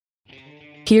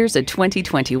Here's a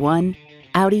 2021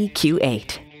 Audi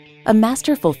Q8. A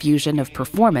masterful fusion of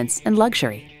performance and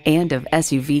luxury, and of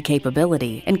SUV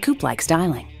capability and coupe-like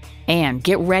styling. And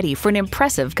get ready for an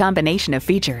impressive combination of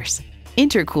features.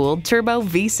 Intercooled turbo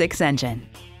V6 engine,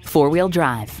 four-wheel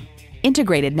drive,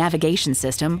 integrated navigation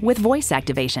system with voice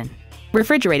activation,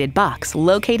 refrigerated box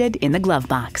located in the glove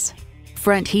box,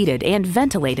 front heated and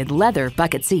ventilated leather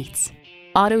bucket seats,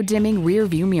 auto-dimming rear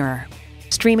view mirror,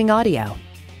 streaming audio,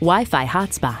 Wi-Fi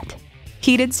hotspot,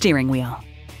 heated steering wheel,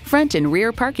 front and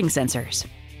rear parking sensors,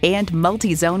 and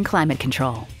multi-zone climate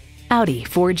control. Audi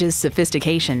forges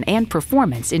sophistication and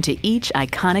performance into each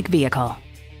iconic vehicle.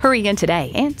 Hurry in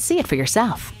today and see it for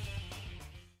yourself.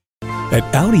 At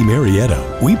Audi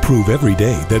Marietta, we prove every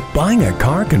day that buying a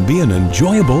car can be an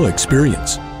enjoyable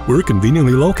experience. We're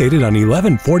conveniently located on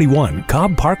 1141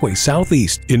 Cobb Parkway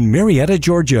Southeast in Marietta,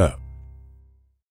 Georgia.